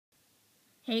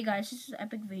Hey guys, this is an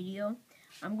epic video.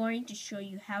 I'm going to show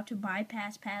you how to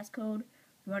bypass passcode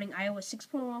running iOS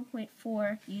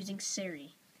 6.1.4 using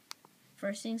Siri.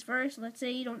 First things first, let's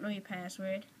say you don't know your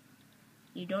password.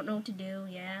 You don't know what to do,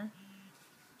 yeah?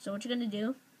 So what you're going to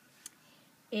do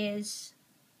is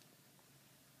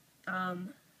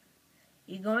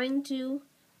you're going to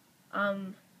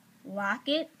lock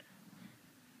it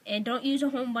and don't use a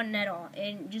home button at all.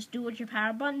 And just do with your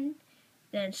power button,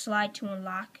 then slide to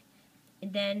unlock.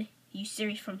 And then use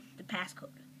Siri from the passcode.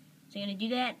 So you're going to do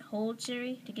that, hold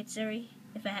Siri to get Siri,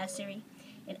 if it has Siri,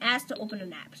 and ask to open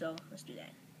an app. So let's do that.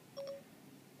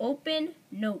 Open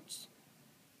Notes.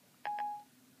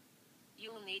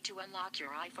 You will need to unlock your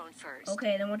iPhone first.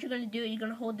 Okay, then what you're going to do, you're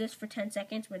going to hold this for 10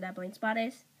 seconds where that blank spot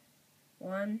is.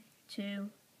 1, 2,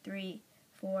 3,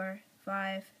 4,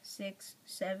 5, 6,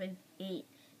 7, 8,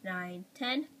 9,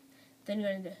 10. Then you're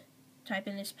going to type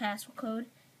in this passcode,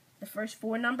 the first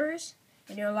 4 numbers,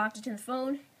 and you're locked into the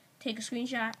phone. Take a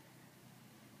screenshot,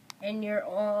 and you're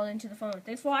all into the phone.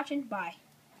 Thanks for watching. Bye.